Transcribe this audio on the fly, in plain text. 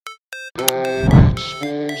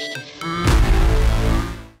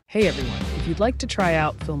Hey everyone, if you'd like to try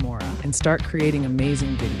out Filmora and start creating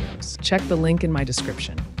amazing videos, check the link in my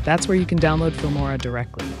description. That's where you can download Filmora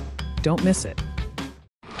directly. Don't miss it.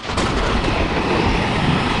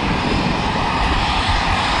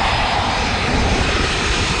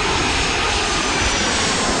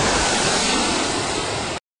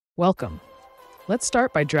 Welcome. Let's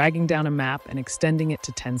start by dragging down a map and extending it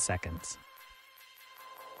to 10 seconds.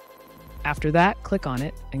 After that, click on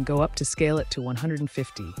it and go up to scale it to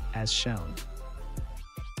 150 as shown.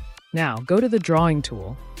 Now, go to the drawing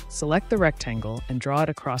tool, select the rectangle and draw it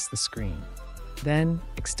across the screen. Then,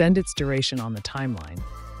 extend its duration on the timeline.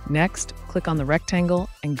 Next, click on the rectangle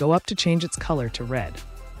and go up to change its color to red.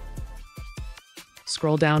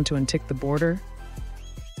 Scroll down to untick the border,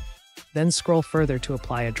 then scroll further to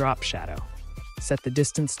apply a drop shadow. Set the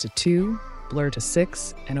distance to 2, blur to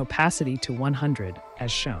 6, and opacity to 100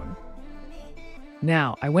 as shown.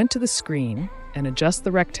 Now, I went to the screen and adjust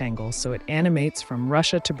the rectangle so it animates from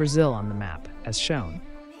Russia to Brazil on the map, as shown.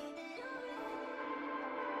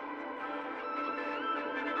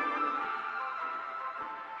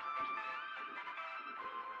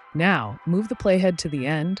 Now, move the playhead to the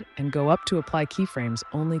end and go up to apply keyframes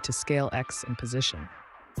only to scale X and position.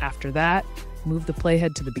 After that, move the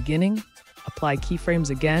playhead to the beginning, apply keyframes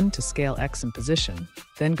again to scale X and position,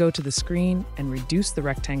 then go to the screen and reduce the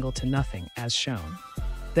rectangle to nothing as shown.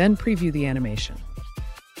 Then preview the animation.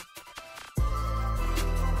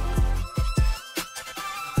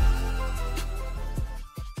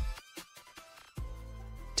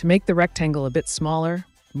 To make the rectangle a bit smaller,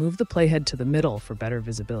 move the playhead to the middle for better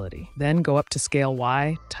visibility. Then go up to scale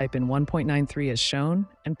Y, type in 1.93 as shown,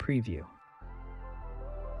 and preview.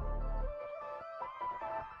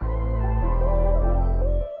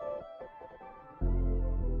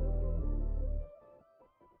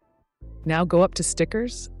 Now go up to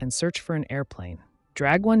stickers and search for an airplane.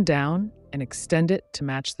 Drag one down and extend it to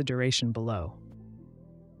match the duration below.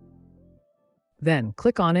 Then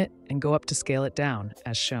click on it and go up to scale it down,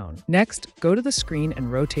 as shown. Next, go to the screen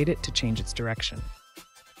and rotate it to change its direction.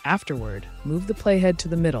 Afterward, move the playhead to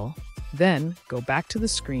the middle, then go back to the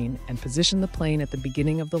screen and position the plane at the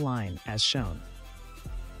beginning of the line, as shown.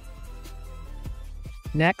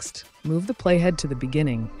 Next, move the playhead to the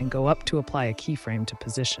beginning and go up to apply a keyframe to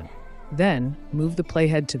position. Then, move the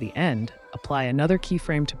playhead to the end, apply another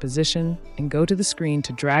keyframe to position, and go to the screen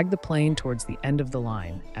to drag the plane towards the end of the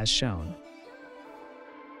line, as shown.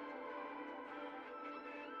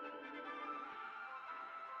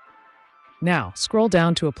 Now, scroll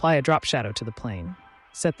down to apply a drop shadow to the plane.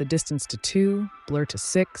 Set the distance to 2, blur to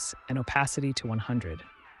 6, and opacity to 100.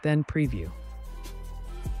 Then preview.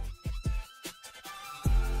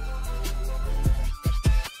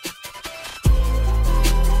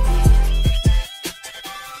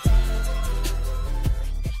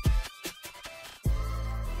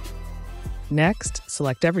 Next,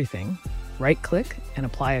 select everything, right-click, and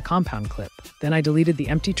apply a compound clip. Then I deleted the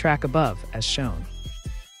empty track above, as shown.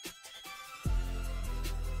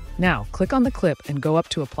 Now, click on the clip and go up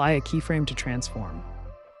to apply a keyframe to transform.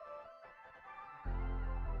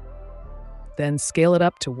 Then scale it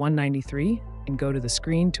up to 193 and go to the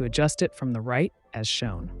screen to adjust it from the right, as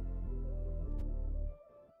shown.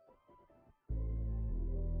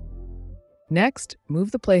 Next,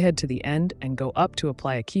 move the playhead to the end and go up to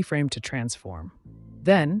apply a keyframe to transform.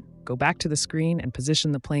 Then, go back to the screen and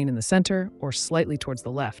position the plane in the center or slightly towards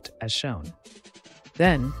the left, as shown.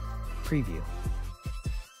 Then, preview.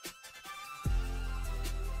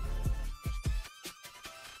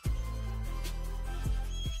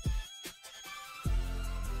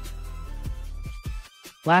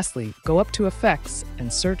 Lastly, go up to Effects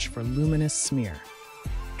and search for Luminous Smear.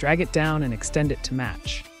 Drag it down and extend it to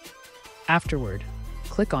match. Afterward,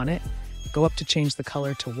 click on it, go up to change the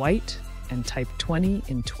color to white, and type 20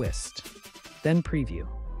 in Twist. Then preview.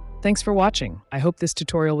 Thanks for watching. I hope this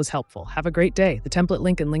tutorial was helpful. Have a great day. The template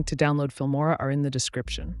link and link to download Filmora are in the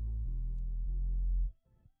description.